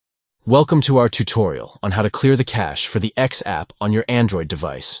Welcome to our tutorial on how to clear the cache for the X app on your Android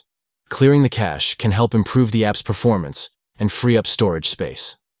device. Clearing the cache can help improve the app's performance and free up storage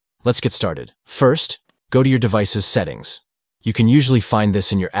space. Let's get started. First, go to your device's settings. You can usually find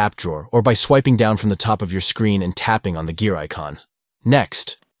this in your app drawer or by swiping down from the top of your screen and tapping on the gear icon.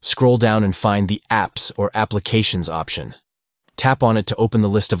 Next, scroll down and find the Apps or Applications option. Tap on it to open the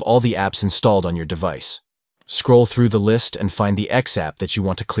list of all the apps installed on your device. Scroll through the list and find the X app that you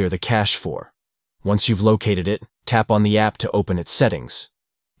want to clear the cache for. Once you've located it, tap on the app to open its settings.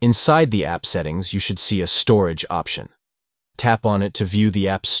 Inside the app settings, you should see a Storage option. Tap on it to view the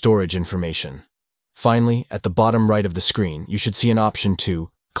app's storage information. Finally, at the bottom right of the screen, you should see an option to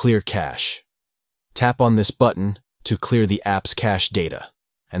Clear Cache. Tap on this button to clear the app's cache data,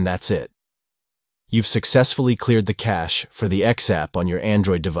 and that's it. You've successfully cleared the cache for the X app on your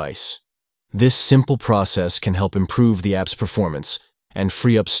Android device. This simple process can help improve the app's performance and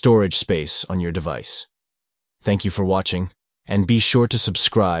free up storage space on your device. Thank you for watching, and be sure to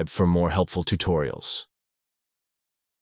subscribe for more helpful tutorials.